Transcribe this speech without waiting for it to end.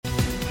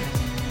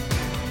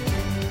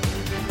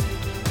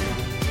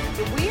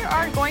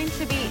going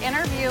to be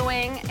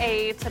interviewing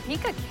a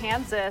Topeka,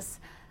 Kansas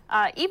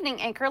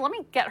evening anchor. Let me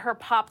get her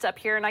popped up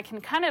here and I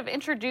can kind of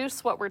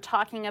introduce what we're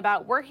talking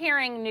about. We're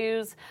hearing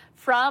news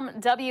from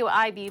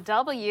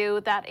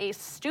WIBW that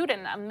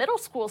a middle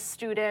school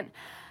student,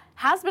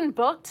 has been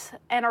booked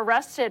and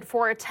arrested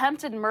for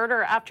attempted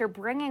murder after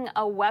bringing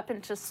a weapon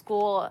to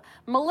school.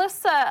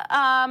 Melissa,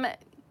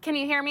 can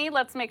you hear me?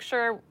 Let's make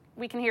sure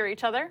we can hear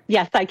each other.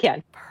 Yes, I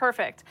can.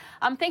 Perfect.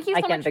 Thank you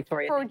so much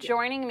Victoria, for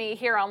joining me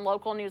here on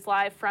Local News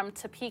Live from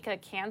Topeka,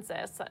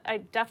 Kansas. I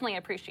definitely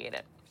appreciate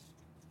it.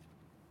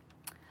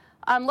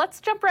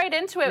 Let's jump right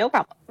into it. No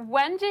problem.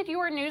 When did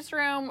your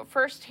newsroom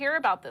first hear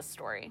about this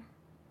story?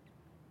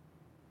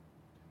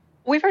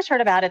 We first heard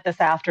about it this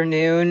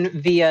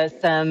afternoon via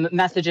some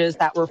messages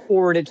that were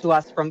forwarded to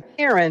us from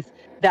parents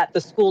that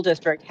the school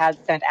district had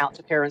sent out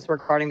to parents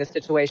regarding the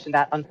situation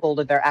that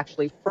unfolded there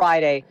actually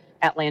Friday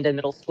at Landon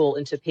Middle School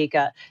in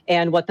Topeka.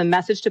 And what the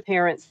message to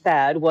parents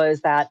said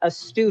was that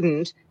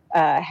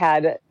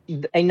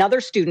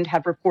another student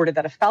had reported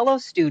that a fellow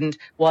student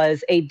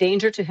was a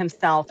danger to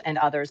himself and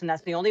others. And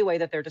that's the only way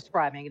that they're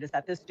describing it, is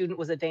that this student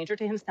was a danger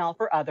to himself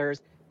or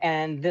others.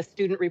 And this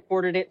student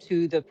reported it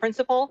to the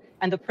principal,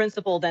 and the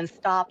principal then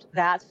stopped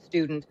that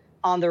student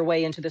on their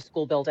way into the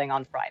school building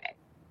on Friday.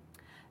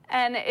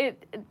 And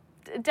it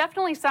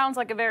definitely sounds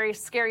like a very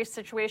scary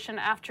situation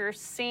after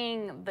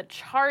seeing the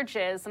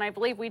charges. And I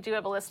believe we do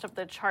have a list of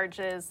the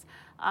charges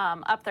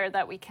up there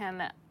that we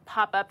can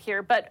pop up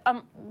here. But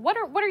what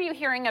are you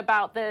hearing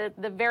about the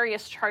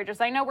various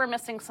charges? I know we're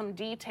missing some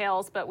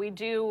details, but we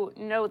do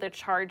know the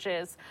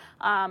charges.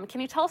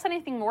 Can you tell us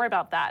anything more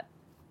about that?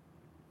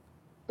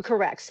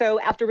 Correct. So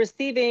after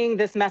receiving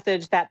this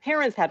message that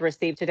parents had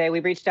received today, we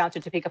reached out to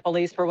Topeka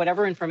Police for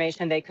whatever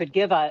information they could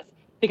give us,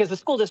 because the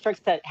school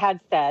district had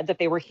said that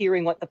they were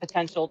hearing what the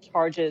potential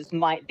charges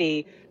might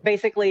be.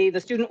 Basically, the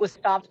student was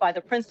stopped by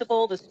the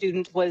principal. The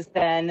student was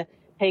then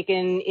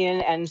taken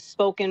in and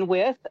spoken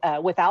with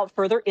without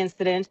further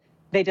incident.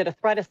 They did a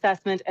threat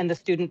assessment, and the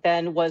student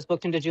then was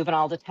booked into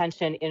juvenile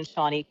detention in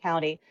Shawnee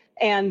County.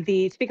 And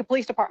the Topeka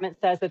Police Department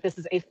says that this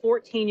is a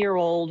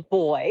 14-year-old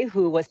boy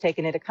who was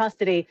taken into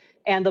custody,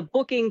 and the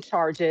booking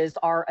charges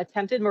are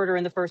attempted murder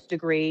in the first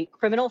degree,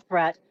 criminal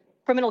threat,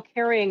 criminal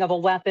carrying of a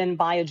weapon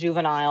by a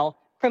juvenile,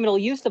 criminal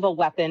use of a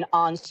weapon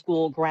on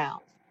school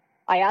grounds.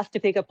 I asked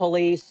Topeka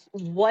Police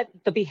what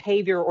the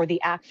behavior or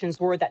the actions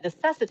were that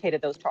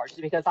necessitated those charges,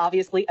 because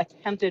obviously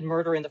attempted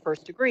murder in the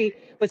first degree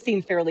would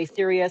seem fairly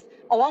serious,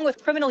 along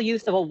with criminal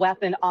use of a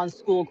weapon on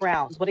school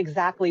grounds. What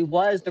exactly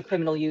was the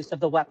criminal use of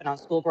the weapon on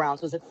school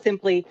grounds? Was it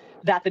simply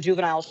that the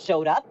juvenile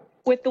showed up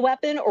with the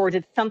weapon, or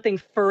did something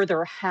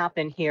further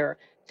happen here?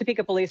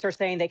 Topeka Police are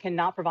saying they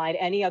cannot provide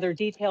any other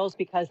details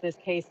because this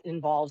case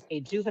involves a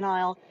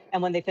juvenile,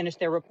 and when they finish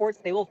their reports,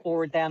 they will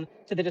forward them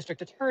to the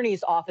district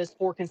attorney's office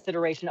for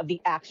consideration of the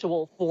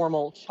actual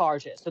formal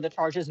charges. So the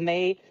charges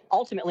may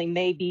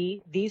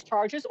be these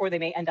charges, or they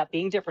may end up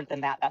being different than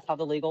that. That's how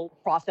the legal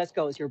process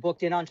goes. You're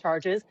booked in on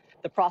charges.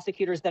 The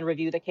prosecutors then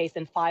review the case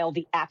and file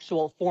the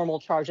actual formal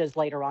charges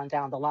later on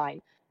down the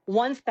line.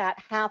 Once that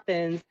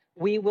happens,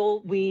 we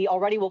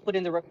already will put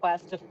in the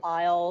request to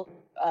file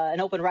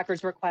an open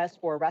records request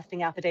for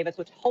arresting affidavits,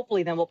 which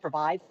hopefully then will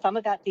provide some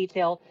of that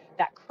detail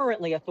that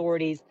currently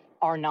authorities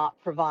are not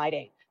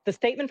providing. The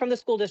statement from the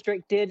school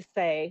district did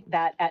say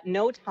that at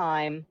no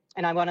time,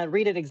 and I'm going to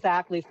read it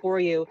exactly for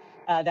you,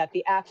 that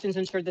the actions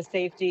ensured the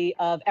safety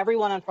of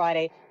everyone on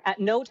Friday. At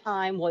no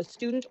time was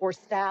student or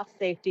staff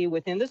safety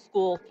within the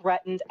school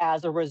threatened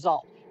as a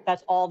result.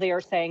 That's all they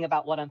are saying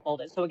about what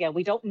unfolded. So again,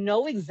 we don't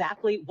know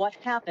exactly what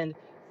happened,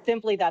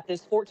 simply that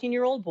this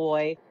 14-year-old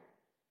boy,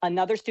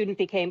 another student,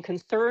 became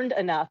concerned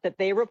enough that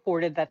they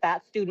reported that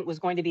that student was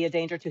going to be a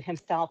danger to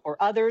himself or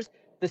others.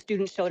 The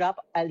student showed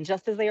up, and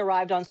just as they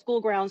arrived on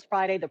school grounds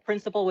Friday, the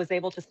principal was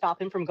able to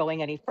stop him from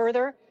going any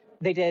further.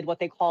 They did what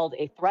they called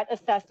a threat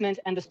assessment,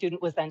 and the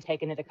student was then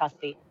taken into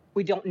custody.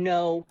 We don't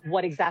know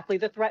what exactly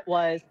the threat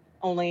was,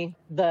 only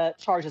the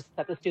charges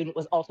that the student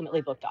was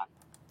ultimately booked on.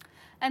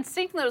 And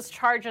seeing those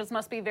charges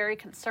must be very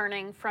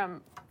concerning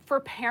for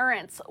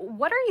parents.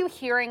 What are you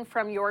hearing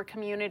from your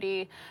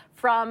community,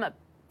 from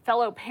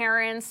fellow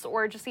parents,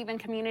 or just even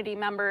community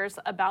members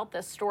about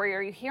this story?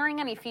 Are you hearing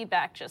any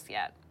feedback just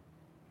yet?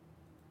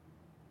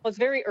 Well, it's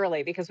very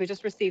early because we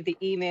just received the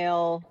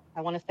email,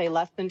 I want to say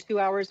less than 2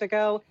 hours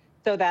ago.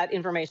 So that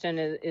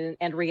information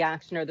and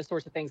reaction are the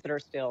sorts of things that are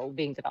still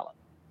being developed.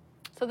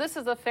 So this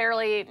is a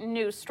fairly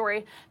new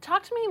story.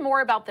 Talk to me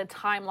more about the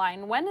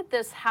timeline. When did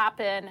this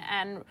happen,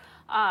 and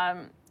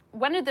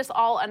when did this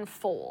all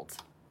unfold?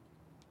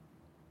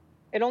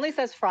 It only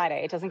says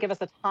Friday. It doesn't give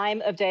us a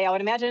time of day. I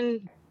would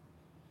imagine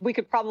we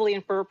could probably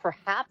infer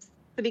perhaps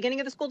the beginning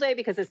of the school day,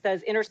 because it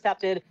says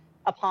intercepted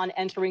upon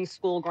entering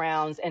school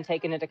grounds and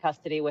taken into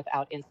custody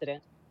without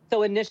incident.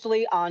 So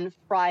initially on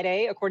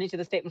Friday, according to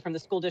the statement from the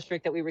school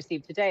district that we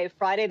received today,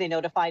 Friday they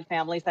notified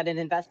families that an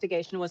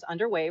investigation was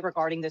underway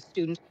regarding this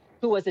student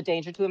who was a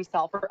danger to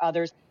himself or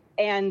others.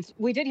 And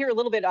we did hear a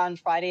little bit on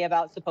Friday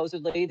about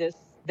supposedly this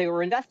they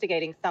were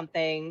investigating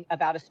something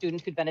about a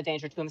student who'd been a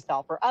danger to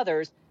himself or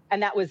others.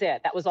 And that was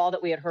it. That was all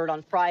that we had heard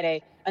on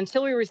Friday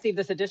until we received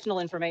this additional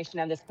information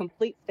and this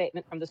complete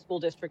statement from the school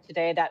district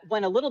today that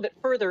went a little bit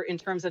further in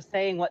terms of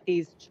saying what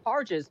these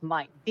charges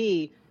might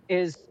be,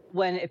 is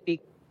when it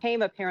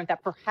became apparent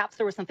that perhaps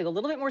there was something a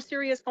little bit more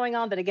serious going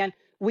on. But again,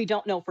 we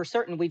don't know for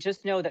certain. We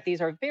just know that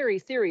these are very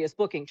serious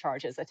booking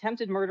charges: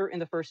 attempted murder in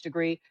the first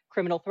degree,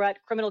 criminal threat,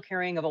 criminal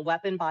carrying of a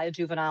weapon by a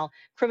juvenile,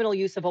 criminal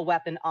use of a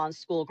weapon on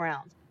school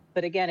grounds.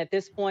 But again, at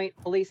this point,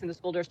 police and the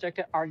school district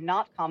are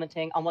not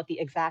commenting on what the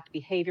exact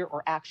behavior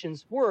or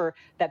actions were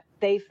that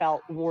they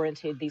felt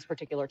warranted these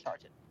particular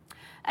charges.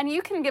 And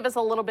you can give us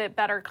a little bit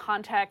better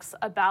context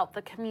about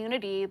the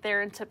community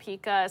there in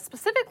Topeka,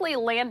 specifically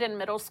Landon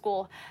Middle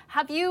School.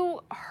 Have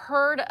you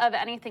heard of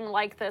anything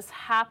like this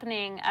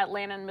happening at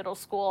Landon Middle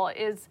School?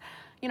 Is,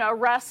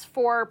 arrests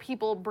for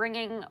people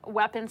bringing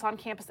weapons on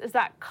campus, is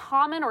that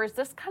common, or is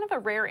this kind of a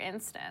rare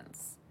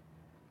instance?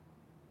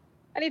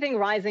 Anything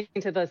rising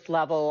to this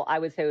level, I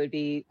would say, would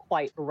be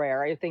quite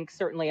rare. I think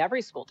certainly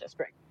every school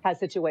district has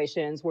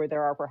situations where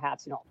there are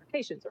perhaps,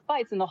 altercations or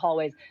fights in the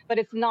hallways, but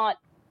it's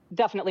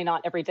definitely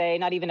not every day,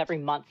 not even every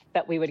month,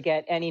 that we would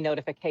get any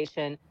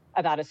notification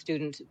about a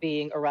student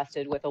being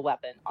arrested with a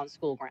weapon on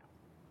school grounds.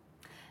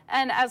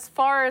 And as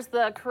far as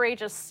the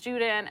courageous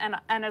student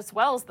and as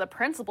well as the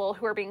principal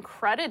who are being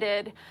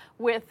credited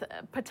with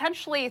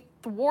potentially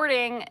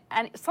thwarting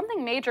and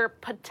something major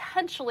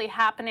potentially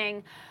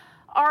happening,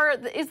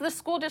 is the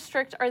school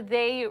district, are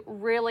they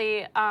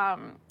really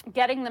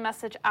getting the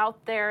message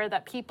out there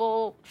that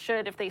people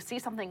should, if they see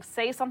something,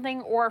 say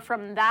something? Or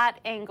from that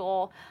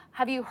angle,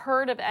 have you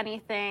heard of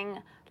anything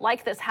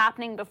like this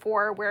happening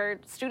before where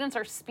students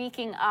are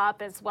speaking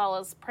up as well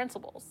as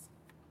principals?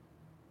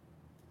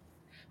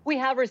 We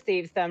have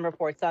received some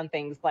reports on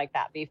things like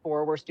that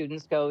before, where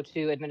students go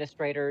to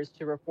administrators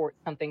to report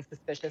something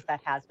suspicious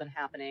that has been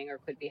happening or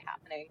could be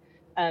happening.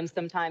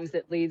 Sometimes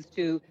it leads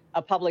to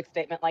a public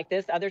statement like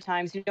this. Other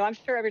times, I'm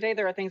sure every day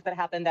there are things that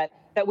happen that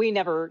we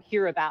never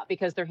hear about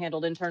because they're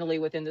handled internally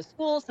within the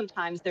school.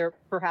 Sometimes they're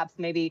perhaps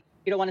maybe,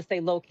 you don't want to say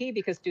low key,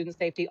 because student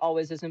safety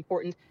always is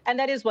important. And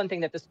that is one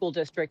thing that the school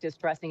district is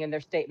stressing in their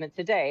statement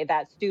today,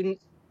 that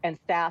students and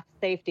staff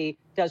safety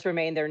does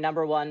remain their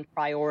number one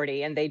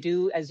priority. And they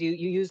do, as you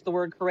use the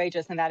word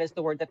courageous, and that is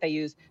the word that they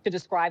use to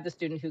describe the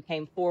student who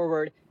came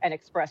forward and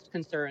expressed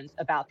concerns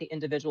about the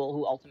individual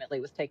who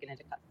ultimately was taken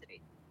into custody.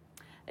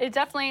 It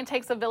definitely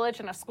takes a village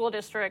in a school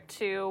district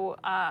to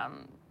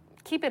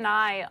keep an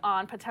eye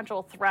on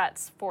potential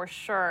threats, for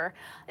sure.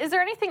 Is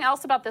there anything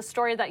else about this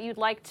story that you'd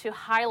like to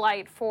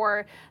highlight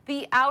for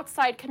the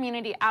outside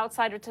community,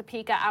 outside of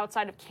Topeka,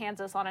 outside of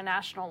Kansas, on a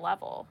national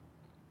level?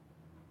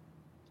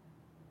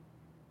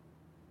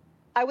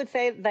 I would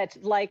say that,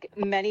 like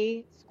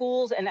many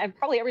schools and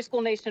probably every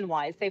school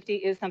nationwide, safety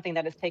is something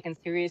that is taken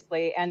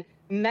seriously. And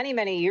many,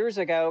 many years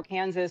ago,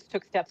 Kansas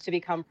took steps to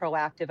become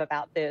proactive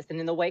about this. And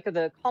in the wake of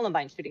the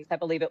Columbine shootings, I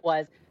believe it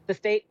was, the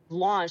state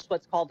launched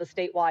what's called the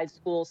statewide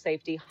school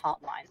safety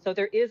hotline. So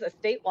there is a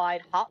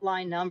statewide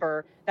hotline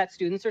number that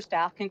students or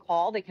staff can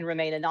call. They can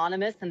remain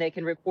anonymous, and they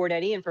can report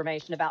any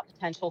information about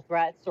potential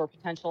threats or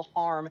potential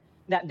harm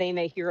that they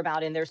may hear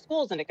about in their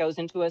schools. And it goes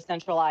into a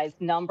centralized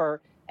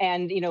number.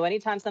 And,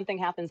 anytime something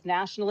happens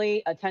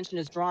nationally, attention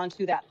is drawn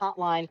to that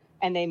hotline,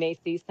 and they may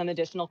see some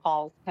additional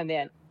calls come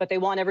in. But they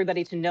want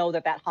everybody to know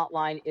that that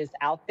hotline is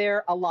out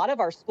there. A lot of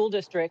our school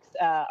districts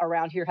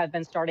around here have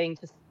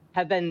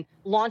been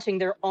launching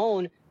their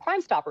own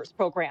Crime Stoppers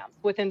programs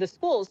within the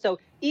schools. So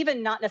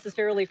even not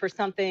necessarily for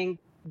something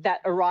that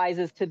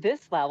arises to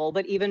this level,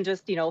 but even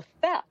just,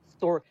 thefts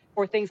or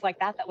things like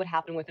that would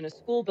happen within a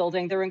school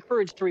building, they're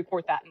encouraged to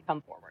report that and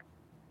come forward.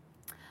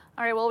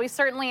 All right, well, we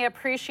certainly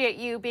appreciate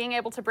you being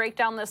able to break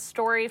down this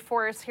story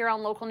for us here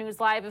on Local News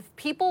Live. If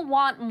people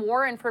want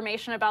more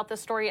information about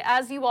this story,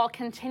 as you all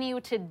continue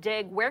to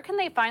dig, where can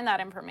they find that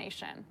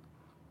information?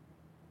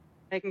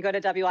 They can go to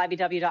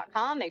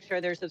WIBW.com, make sure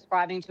they're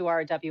subscribing to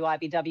our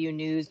WIBW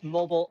News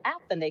mobile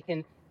app, and they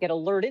can get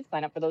alerted,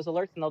 sign up for those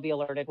alerts, and they'll be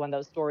alerted when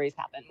those stories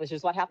happen, which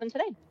is what happened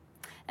today.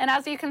 And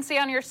as you can see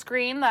on your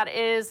screen, that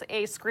is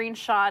a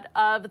screenshot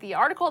of the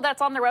article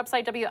that's on their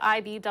website,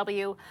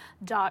 WIBW.com.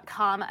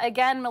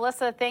 Again,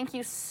 Melissa, thank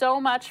you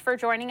so much for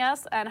joining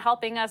us and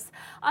helping us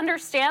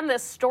understand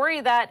this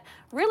story that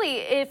really,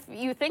 if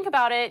you think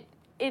about it,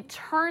 it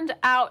turned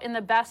out in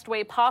the best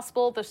way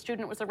possible. The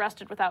student was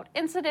arrested without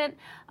incident.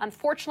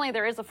 Unfortunately,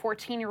 there is a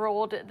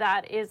 14-year-old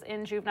that is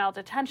in juvenile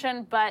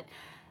detention, but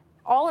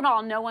all in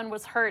all, no one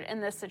was hurt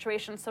in this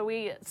situation. So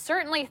we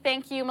certainly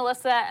thank you,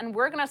 Melissa, and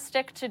we're going to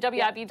stick to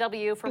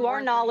WIBW for more. To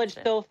our knowledge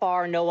so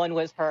far, no one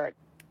was hurt.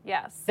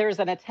 Yes. There's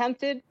an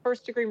attempted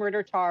first-degree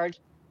murder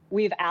charge.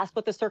 We've asked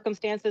what the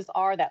circumstances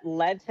are that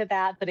led to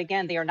that. But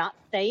again, they are not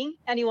saying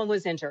anyone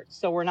was injured.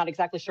 So we're not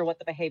exactly sure what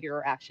the behavior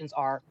or actions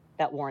are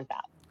that warrant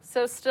that.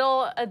 So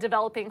still a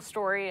developing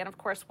story. And of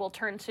course, we'll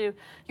turn to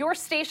your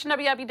station,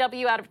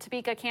 WIBW, out of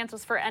Topeka,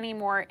 Kansas, for any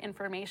more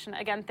information.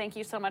 Again, thank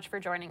you so much for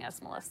joining us,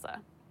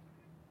 Melissa.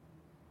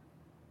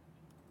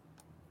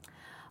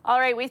 All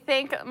right, we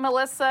thank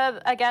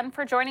Melissa again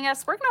for joining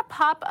us. We're going to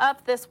pop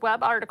up this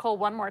web article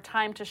one more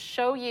time to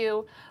show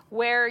you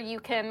where you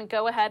can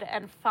go ahead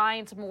and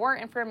find more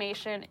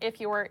information if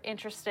you are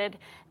interested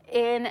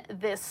in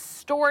this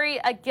story.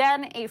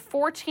 Again, a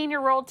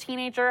 14-year-old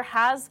teenager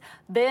has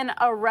been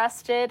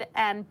arrested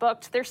and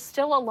booked. There's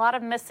still a lot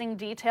of missing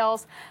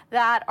details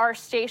that our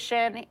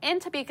station in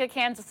Topeka,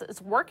 Kansas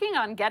is working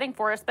on getting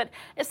for us. But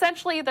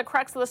essentially, the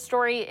crux of the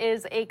story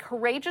is a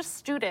courageous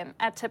student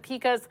at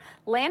Topeka's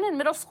Landon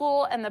Middle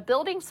School and the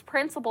building's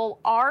principal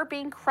are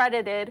being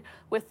credited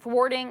with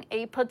thwarting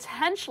a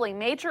potentially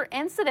major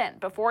incident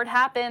before it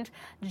happened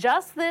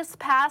just this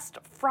past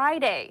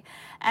Friday.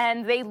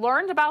 And they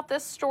learned about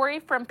this story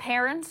from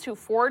parents who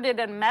forwarded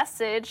a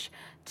message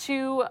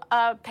to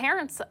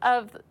parents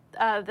of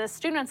the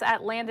students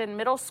at Landon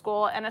Middle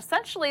School. And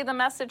essentially the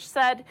message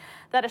said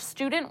that a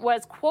student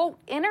was, quote,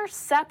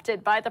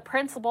 intercepted by the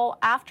principal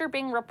after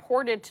being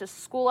reported to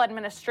school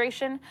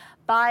administration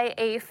by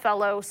a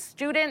fellow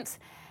student.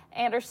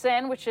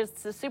 Anderson, which is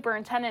the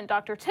superintendent,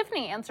 Dr.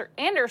 Tiffany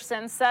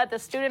Anderson, said the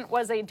student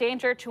was a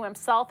danger to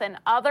himself and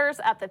others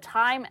at the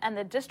time, and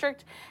the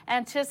district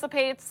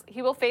anticipates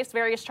he will face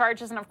various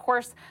charges. And of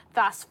course,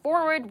 fast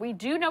forward, we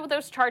do know what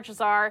those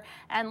charges are,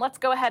 and let's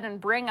go ahead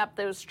and bring up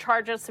those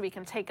charges so we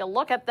can take a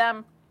look at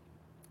them.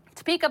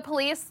 Topeka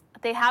police,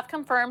 they have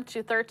confirmed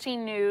to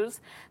 13 News,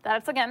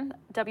 that's again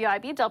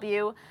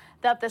WIBW,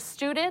 that the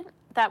student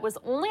that was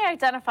only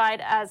identified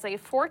as a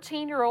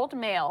 14-year-old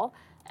male,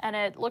 and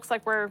it looks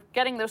like we're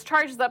getting those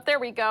charges up. There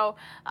we go.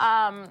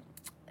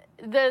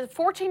 The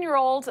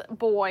 14-year-old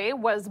boy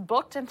was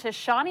booked into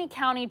Shawnee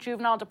County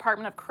Juvenile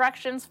Department of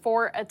Corrections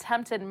for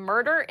attempted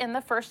murder in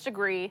the first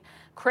degree,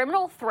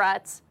 criminal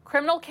threats,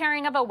 criminal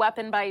carrying of a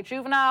weapon by a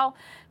juvenile,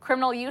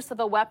 criminal use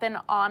of a weapon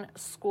on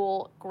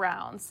school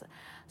grounds.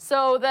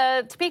 So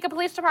the Topeka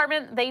Police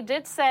Department, they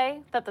did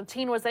say that the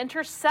teen was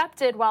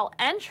intercepted while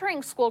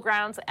entering school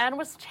grounds and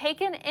was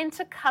taken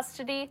into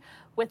custody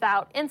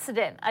without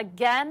incident.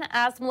 Again,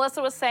 as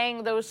Melissa was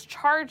saying, those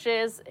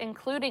charges,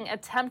 including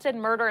attempted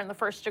murder in the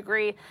first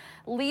degree,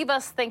 leave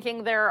us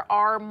thinking there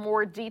are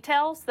more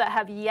details that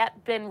have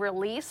yet been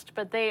released,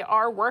 but they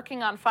are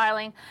working on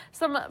filing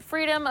some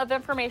Freedom of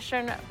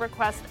Information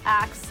Request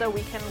acts so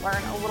we can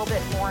learn a little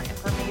bit more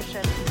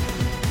information.